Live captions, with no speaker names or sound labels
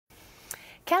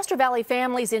Castro Valley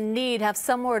families in need have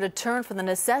somewhere to turn for the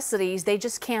necessities they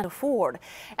just can't afford.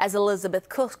 As Elizabeth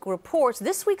Cook reports,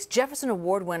 this week's Jefferson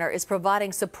Award winner is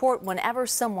providing support whenever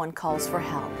someone calls for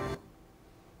help.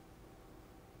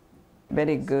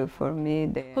 Very good for me.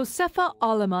 Josefa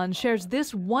Aleman shares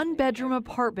this one-bedroom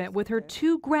apartment with her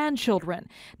two grandchildren,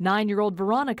 9-year-old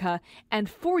Veronica and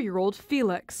 4-year-old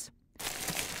Felix.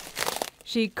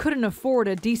 She couldn't afford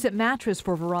a decent mattress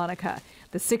for Veronica.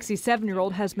 The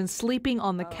 67-year-old has been sleeping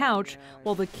on the couch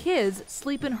while the kids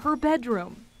sleep in her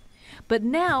bedroom. But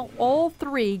now all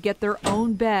three get their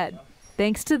own bed,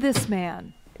 thanks to this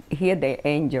man. Here the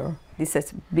angel. This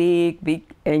is big, big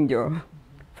angel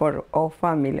for all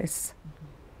families.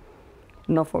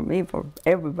 Not for me, for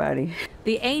everybody.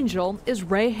 The angel is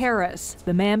Ray Harris,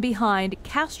 the man behind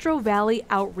Castro Valley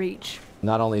Outreach.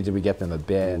 Not only did we get them a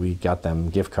bed, we got them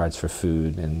gift cards for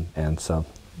food, and so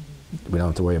we don't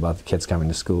have to worry about the kids coming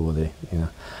to school when they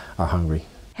are hungry.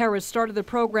 Harris started the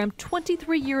program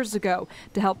 23 years ago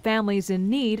to help families in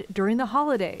need during the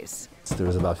holidays. There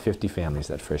was about 50 families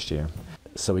that first year.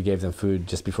 So we gave them food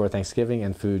just before Thanksgiving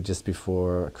and food just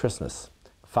before Christmas.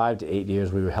 5 to 8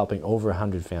 years, we were helping over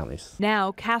 100 families.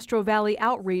 Now, Castro Valley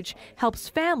Outreach helps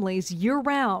families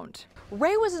year-round.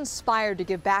 Ray was inspired to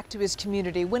give back to his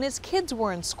community when his kids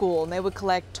were in school, and they would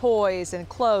collect toys and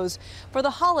clothes for the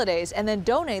holidays and then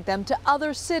donate them to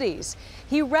other cities.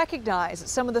 He recognized that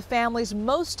some of the families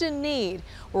most in need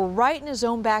were right in his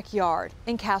own backyard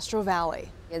in Castro Valley.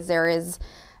 There is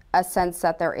a sense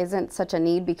that there isn't such a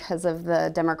need because of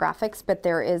the demographics, but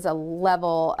there is a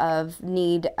level of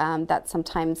need that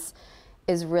sometimes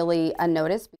is really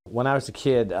unnoticed. When I was a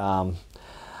kid,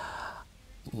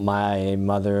 my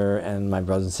mother and my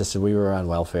brothers and sisters, we were on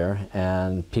welfare,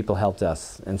 and people helped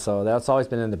us. And so that's always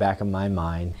been in the back of my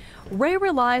mind. Ray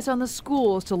relies on the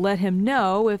schools to let him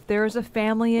know if there is a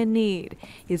family in need.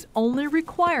 His only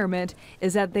requirement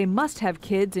is that they must have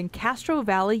kids in Castro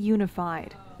Valley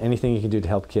unified. Anything you can do to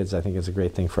help kids, I think, is a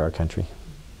great thing for our country.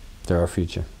 They're our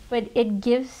future. But it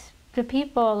gives the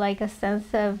people like a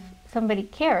sense of somebody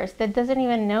cares that doesn't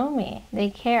even know me. They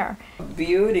care.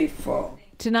 Beautiful.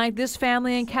 Tonight, this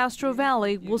family in Castro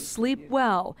Valley will sleep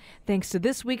well, thanks to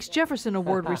this week's Jefferson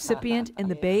Award recipient in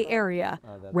the Bay Area,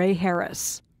 Ray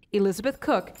Harris. Elizabeth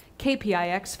Cook,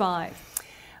 KPIX 5.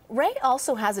 Ray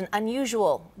also has an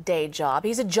unusual day job.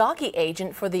 He's a jockey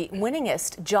agent for the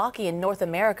winningest jockey in North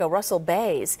America, Russell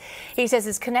Bays. He says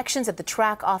his connections at the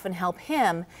track often help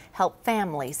him help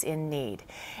families in need.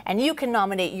 And you can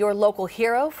nominate your local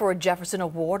hero for a Jefferson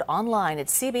Award online at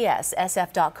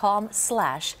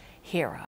cbssf.com/hero.